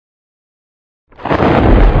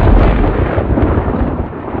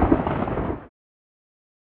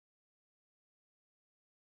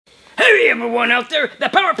everyone out there. The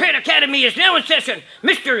Power Pit Academy is now in session.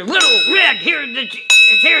 Mr. Little Red is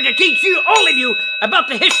here to teach you, all of you, about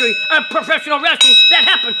the history of professional wrestling that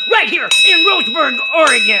happened right here in Roseburg,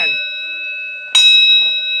 Oregon.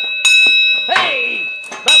 Hey,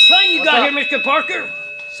 about time you got here, Mr. Parker.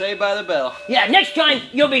 Saved by the bell. Yeah, next time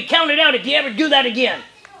you'll be counted out if you ever do that again.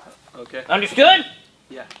 Okay. Understood?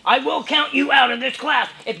 Yeah. I will count you out of this class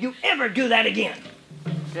if you ever do that again.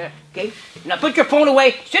 Okay. Okay? Now put your phone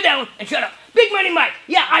away, sit down, and shut up. Big Money Mike,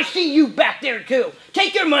 yeah, I see you back there too.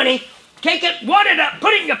 Take your money, take it, wad it up,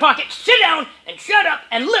 put it in your pocket, sit down, and shut up,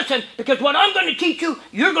 and listen, because what I'm going to teach you,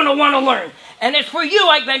 you're going to want to learn. And as for you,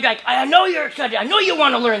 Ike Van Dyke, I know you're excited. I know you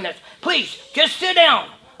want to learn this. Please, just sit down,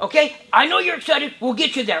 okay? I know you're excited. We'll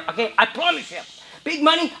get you there, okay? I promise you. Big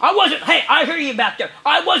Money, hey, I hear you back there.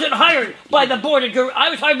 I wasn't hired by the board of directors.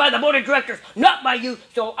 I was hired by the board of directors, not by you.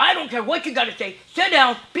 So I don't care what you got to say. Sit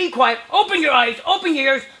down, be quiet, open your eyes, open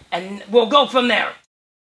your ears, and we'll go from there.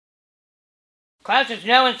 Class is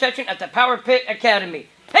now in session at the Power Pit Academy.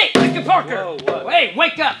 Hey, Mr. Parker. Whoa, whoa. Hey,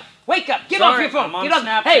 wake up. Wake up. Get off your phone. I'm on get off.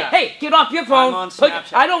 Snapchat. Hey, get off your phone. I'm on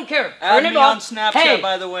Snapchat. I don't care. Add Turn it me off. on Snapchat, hey,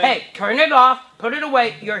 by the way. Hey, turn it off. Put it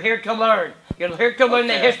away. You're here to learn. You're here to learn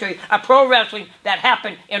the history of pro wrestling that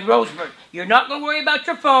happened in Roseburg. You're not going to worry about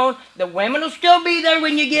your phone. The women will still be there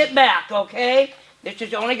when you get back, okay? This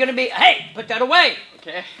is only going to be... Hey, put that away.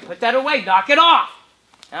 Okay. Put that away. Knock it off.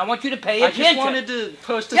 I want you to pay attention. I just wanted to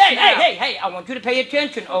post a snap. Hey, I want you to pay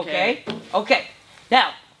attention, okay? Okay.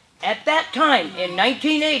 Now, at that time, in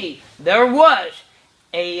 1980, there was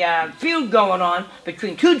a feud going on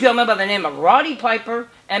between two gentlemen by the name of Roddy Piper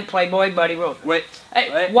and Playboy Buddy Rose. Wait.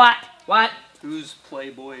 Hey, wait. What? Who's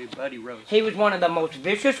Playboy Buddy Rose? He was one of the most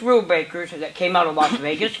vicious rule breakers that came out of Las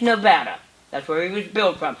Vegas, Nevada. That's where he was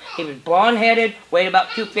billed from. He was blonde-headed, weighed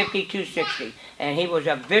about 250, 260. And he was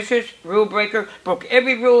a vicious rule breaker, broke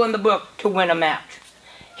every rule in the book to win a match.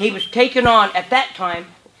 He was taken on, at that time,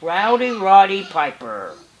 Roddy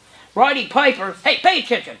Piper. Roddy Piper, hey, pay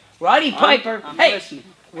attention. Roddy Piper, listening.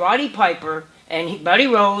 Roddy Piper and Buddy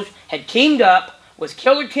Rose had teamed up with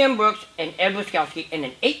Killer Tim Brooks and Ed Wiskowski in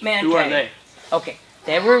an 8-man tag. Who are they? Okay,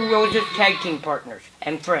 they were Rose's tag team partners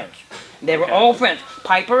and friends. They were all friends.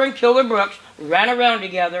 Piper and Killer Brooks ran around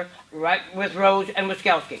together right with Rose and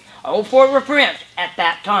Wiskowski. All four were friends at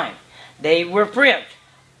that time. They were friends.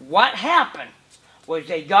 What happened was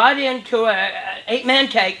they got into an 8-man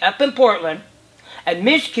tag up in Portland, and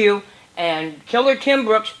Miss Q and Killer Tim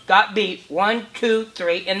Brooks got beat 1, 2,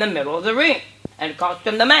 3 in the middle of the ring, and it cost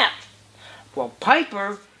them the match. Well,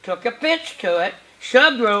 Piper took offense to it,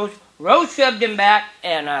 shoved Rose, Rose shoved him back,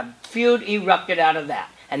 and a feud erupted out of that.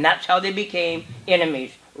 And that's how they became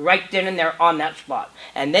enemies, right then and there on that spot.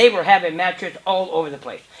 And they were having matches all over the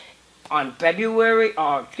place. On January,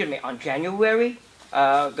 got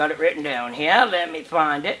it written down here, let me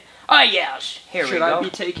find it. Oh yes, here we go. Should I be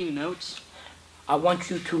taking notes? I want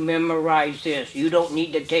you to memorize this. You don't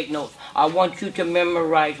need to take notes. I want you to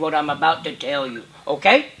memorize what I'm about to tell you,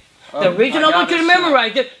 okay? The reason I want you to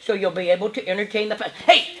memorize it, so you'll be able to entertain the fans.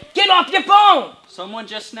 Hey, get off your phone! Someone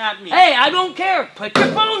just snapped me. Hey, I don't care. Put your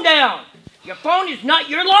phone down. Your phone is not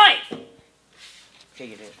your life.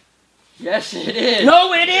 See, it is. Yes, it is.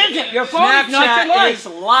 No, it isn't. Your phone is not your life. Is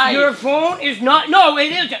life. Your phone is not. No,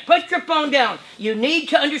 it isn't. Put your phone down. You need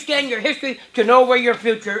to understand your history to know where your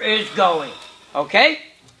future is going. Okay?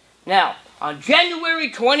 Now, on January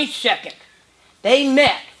 22nd, they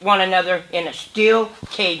met one another in a steel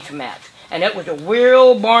cage match. And it was a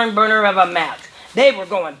real barn burner of a match. They were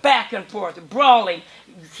going back and forth, brawling,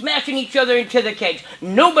 smashing each other into the cage.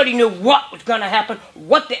 Nobody knew what was going to happen,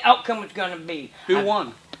 what the outcome was going to be. Who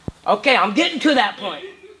won? Okay, I'm getting to that point.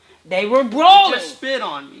 They were brawling. You just spit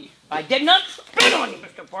on me. I did not spit on you,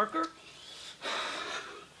 Mr. Parker.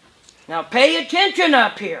 Now pay attention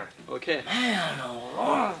up here. Okay. Man, oh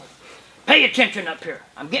Lord. Pay attention up here.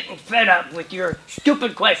 I'm getting fed up with your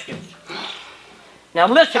stupid questions. Now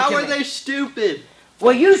listen to me. How are they stupid?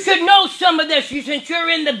 Well, you should know some of this since you're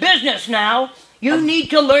in the business now. You need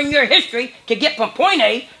to learn your history to get from point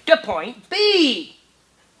A to point B.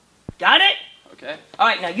 Got it? Okay. All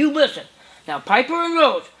right, now you listen. Now, Piper and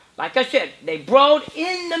Rose, like I said, they brawled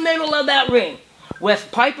in the middle of that ring with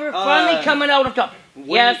Piper finally coming out on top.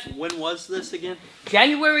 When was this again?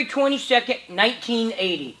 January 22nd,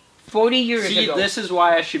 1980. 40 years ago. See, this is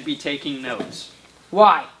why I should be taking notes.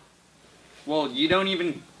 Why? Well, you don't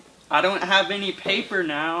even... I don't have any paper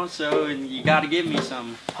now, so you gotta give me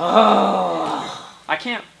some. Oh. I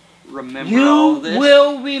can't remember all this. You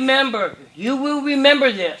will remember. You will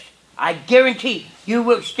remember this. I guarantee. You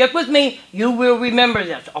will stick with me. You will remember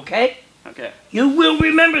this, okay? Okay. You will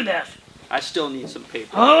remember this. I still need some paper.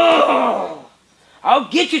 Oh! I'll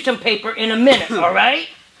get you some paper in a minute, all right?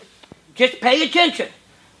 Just pay attention.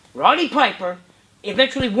 Roddy Piper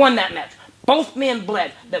eventually won that match. Both men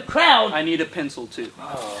bled. The crowd... I need a pencil, too.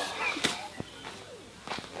 Oh.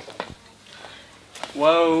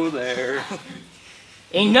 Whoa there.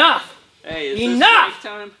 Enough! Hey, is Enough! this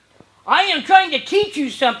break time? I am trying to teach you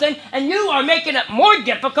something, and you are making it more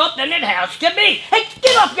difficult than it has to be. Hey,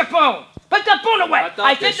 get off your phone! Put the phone away! I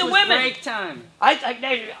thought this said to was women. break time.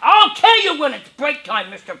 I'll tell you when it's break time,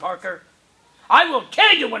 Mr. Parker. I will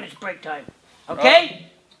tell you when it's break time. Okay?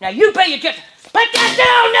 Now you pay attention. Put that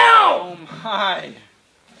down now! Oh my.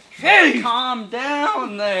 Jeez. Calm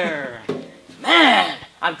down there. Man,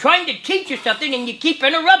 I'm trying to teach you something and you keep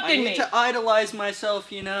interrupting I me. need to idolize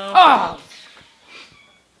myself, you know. Oh.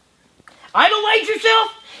 Idolize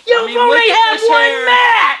yourself? You've mean, only had one hair.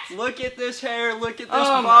 match! Look at this hair, look at this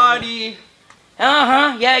Oh, body.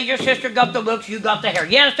 Uh-huh, yeah, your sister got the looks, you got the hair.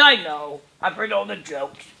 Yes, I know. I've heard all the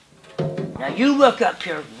jokes. Now you look up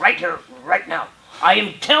here, right now. I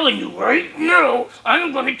am telling you right now,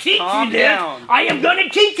 I'm going to teach you this. Down. I am going to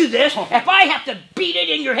teach you this. If I have to beat it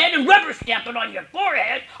in your head and rubber stamp it on your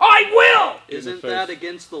forehead, I will! Isn't that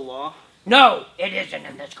against the law? No, it isn't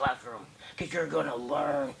in this classroom. Because you're going to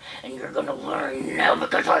learn, and you're going to learn now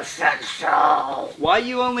because I said so. Why are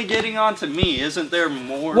you only getting on to me? Isn't there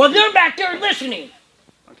more? Well, they're back there listening.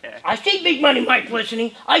 Okay. I see Big Money Mike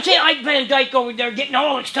listening. I see Ike Van Dyke over there getting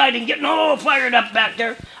all excited and getting all fired up back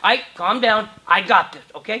there. Ike, calm down. I got this,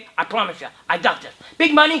 okay? I promise you, I got this.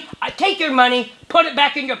 Big Money, I take your money, put it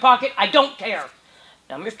back in your pocket. I don't care.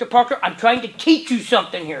 Now, Mr. Parker, I'm trying to teach you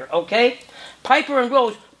something here, okay? Piper and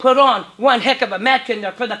Rose put on one heck of a match in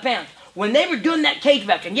there for the fans. When they were doing that cage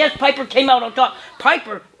match, and yes, Piper came out on top,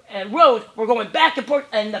 Piper and Rose were going back and forth,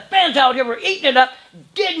 and the fans out here were eating it up,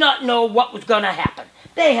 did not know what was going to happen.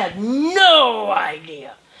 They had no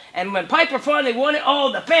idea. And when Piper finally won it,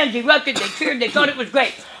 the fans erupted, they cheered, they thought it was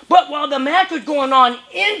great. But while the match was going on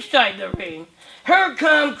inside the ring, here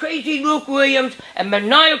come crazy Luke Williams and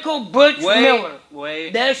maniacal Butch Miller.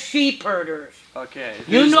 The sheep herders. Okay.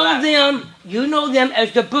 You know them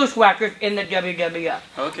as the bushwhackers in the WWF.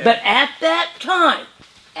 Okay. But at that time,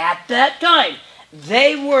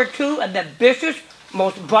 they were two of the vicious,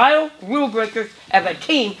 most vile rule breakers of a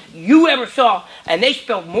team you ever saw, and they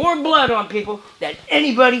spilled more blood on people than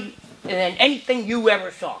anything you ever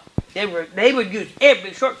saw. They would use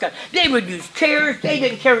every shortcut. They would use chairs. They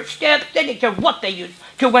didn't care steps. They didn't care what they used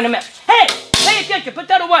to win a match. Hey, pay attention. Put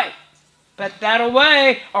that away. Put that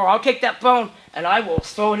away, or I'll take that phone and I will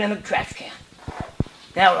throw it in the trash can.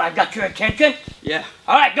 Now, I got your attention? Yeah.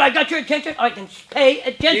 All right, I got your attention? I can pay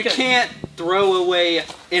attention. You can't throw away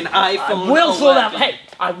an iPhone. I will throw that. Hey,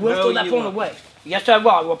 I will throw that phone away. Yes, I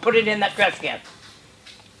will. I will put it in that trash can.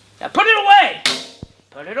 Now, put it away.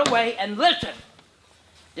 Put it away and listen.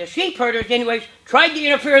 The sheep herders, anyways, tried to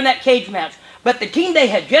interfere in that cage match, but the team they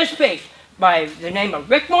had just faced by the name of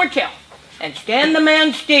Rick Mortel and Stan the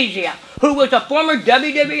Man Stasiak, who was a former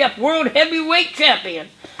WWF World Heavyweight Champion,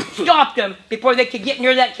 stopped them before they could get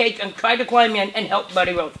near that cage and try to climb in and help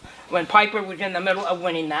Buddy Rose when Piper was in the middle of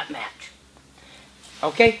winning that match.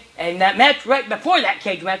 Okay? And that match, right before that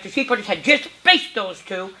cage match, the sheep herders had just faced those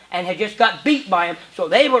two and had just got beat by them, so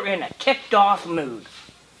they were in a ticked-off mood.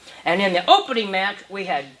 And in the opening match, we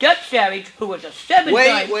had Dutch Savage, who was a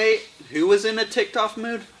 7-time... Wait. Who was in a ticked-off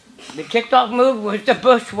mood? The ticked-off mood was the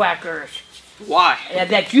Bushwhackers. Why?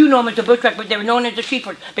 That you know them as the Bushwhackers, but they were known as the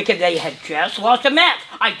Sheepherders because they had just lost a match.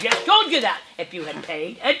 I just told you that, if you had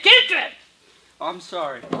paid attention. I'm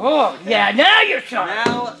sorry. Oh, okay. Yeah, now you're sorry.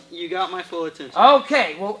 Now you got my full attention.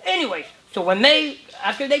 Okay, well, anyways, so when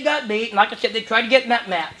after they got beat, and like I said, they tried to get in that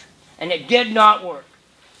match, and it did not work.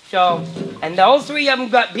 So, and all three of them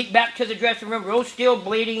got beat back to the dressing room. Rose still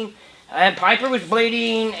bleeding, and Piper was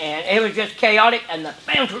bleeding, and it was just chaotic, and the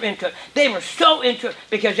fans were into it. They were so into it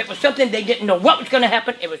because it was something they didn't know what was going to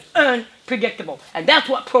happen. It was unpredictable, and that's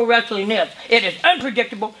what pro wrestling is. It is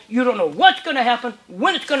unpredictable. You don't know what's going to happen,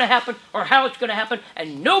 when it's going to happen, or how it's going to happen,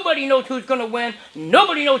 and nobody knows who's going to win.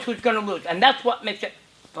 Nobody knows who's going to lose, and that's what makes it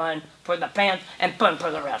fun for the fans and fun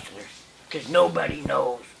for the wrestlers because nobody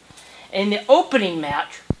knows. In the opening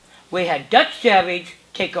match, we had Dutch Savage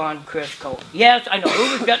take on Chris Cole. Yes, I know.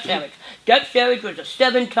 Who was Dutch Savage? Dutch Savage was a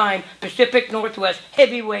 7-time Pacific Northwest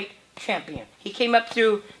heavyweight champion. He came up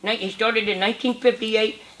through, he started in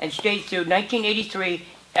 1958 and stayed through 1983,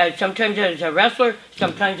 sometimes as a wrestler,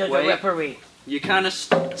 sometimes as a referee. You kind of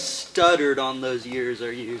stuttered on those years,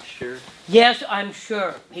 are you sure? Yes, I'm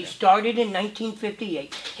sure. He started in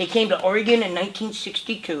 1958. He came to Oregon in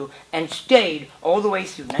 1962 and stayed all the way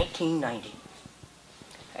through 1990.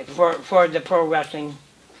 for the pro wrestling,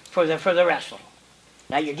 for the wrestling.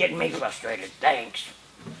 Now you're getting me frustrated. Thanks.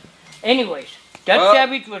 Anyways, Dutch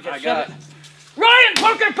Savage was a seven. Ryan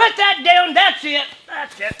Parker, put that down. That's it.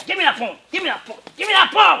 That's it. Give me that phone. Give me that phone. Give me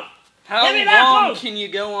that phone. How long can you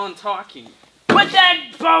go on talking? Put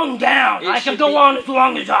that phone down. I can go on as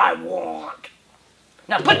long as I want.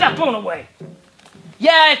 Now put that phone away.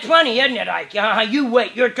 Yeah, it's funny, isn't it, Ike? You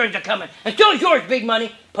wait. Your turns are coming. And so is yours, Big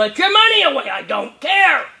Money. Put your money away. I don't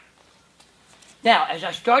care. Now, as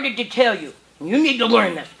I started to tell you, you need to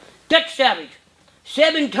learn this. Dutch Savage,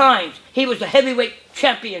 7 times he was the heavyweight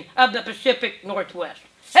champion of the Pacific Northwest.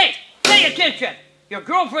 Hey, pay attention. Your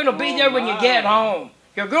girlfriend will be there when you get home.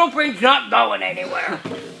 Your girlfriend's not going anywhere.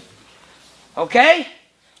 Okay?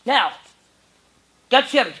 Now, Dutch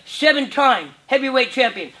Savage, 7-time heavyweight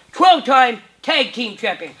champion, 12-time tag team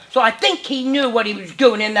champion. So I think he knew what he was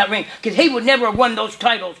doing in that ring, because he would never have won those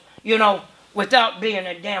titles, you know, without being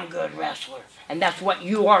a damn good wrestler. And that's what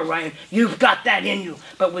you are, Ryan. You've got that in you,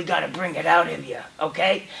 but we got to bring it out of you,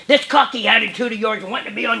 okay? This cocky attitude of yours and wanting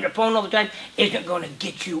to be on your phone all the time isn't going to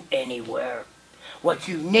get you anywhere. What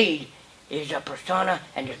you need is a persona,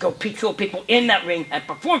 and to go show people in that ring and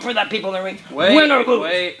perform for that people in the ring, win or lose.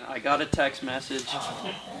 Wait, I got a text message.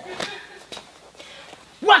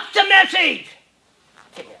 What's the message?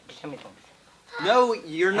 Give me the phone. No,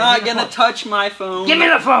 you're not going to touch my phone. Give me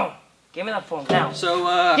the phone. Give me that phone now. So,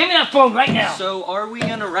 give me that phone right now. So, are we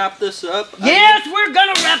going to wrap this up? Yes, we're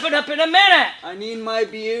going to wrap it up in a minute. I need my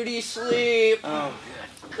beauty sleep. Oh,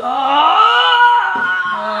 good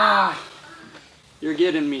God. You're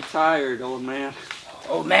getting me tired, old man.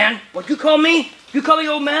 Old man? What'd you call me? You call me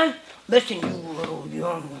old man? Listen, you little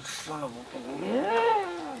young son of a...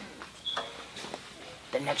 Yeah.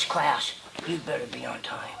 The next class, you better be on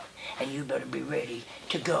time. And you better be ready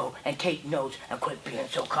to go and take notes and quit being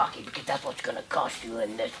so cocky, because that's what's going to cost you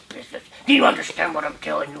in this business. Do you understand what I'm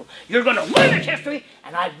telling you? You're going to learn this history,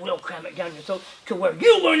 and I will cram it down your throat to where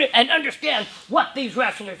you learn it and understand what these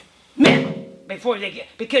wrestlers meant before they get...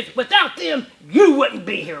 Because without them, you wouldn't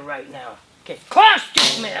be here right now. Okay, class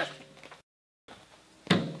dismissed.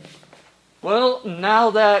 Well, now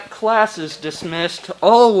that class is dismissed,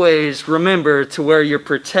 always remember to wear your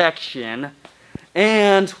protection.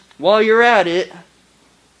 And while you're at it,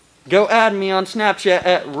 go add me on Snapchat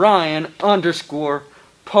at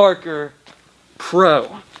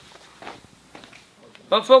Ryan_ParkerPro.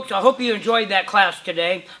 Well, folks, I hope you enjoyed that class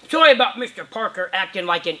today. Sorry about Mr. Parker acting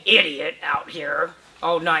like an idiot out here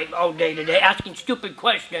all night, all day today, asking stupid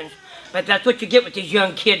questions. But that's what you get with these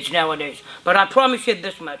young kids nowadays. But I promise you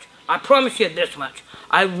this much. I promise you this much.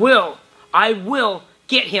 I will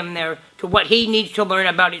get him there to what he needs to learn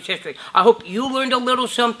about his history. I hope you learned a little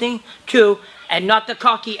something, too, and not the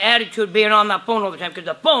cocky attitude being on that phone all the time, because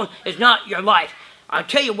the phone is not your life. I'll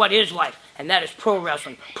tell you what is life, and that is pro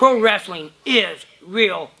wrestling. Pro wrestling is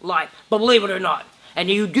real life, believe it or not. And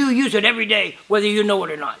you do use it every day, whether you know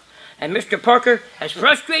it or not. And Mr. Parker, as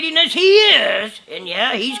frustrating as he is, and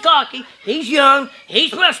yeah, he's cocky, he's young,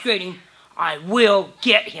 he's frustrating, I will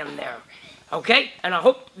get him there. Okay? And I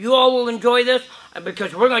hope you all will enjoy this,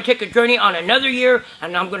 because we're going to take a journey on another year,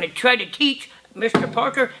 and I'm going to try to teach Mr.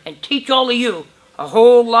 Parker and teach all of you a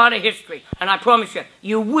whole lot of history. And I promise you,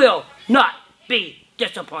 you will not be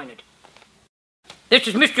disappointed. This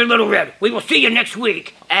is Mr. Little Red. We will see you next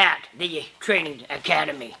week at the Training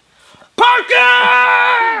Academy.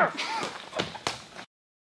 Parker!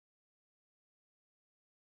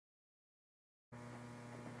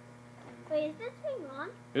 Wait, is this thing on?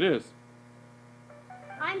 It is.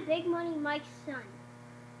 I'm Big Money Mike's son.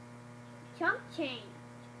 Chump change.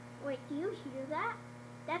 Wait, do you hear that?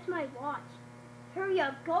 That's my watch. Hurry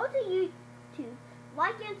up, go to YouTube,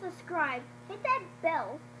 like and subscribe, hit that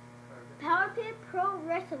bell. Pit.pro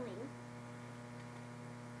Wrestling.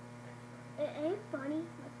 It ain't funny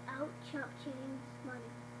without chump change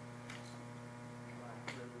money.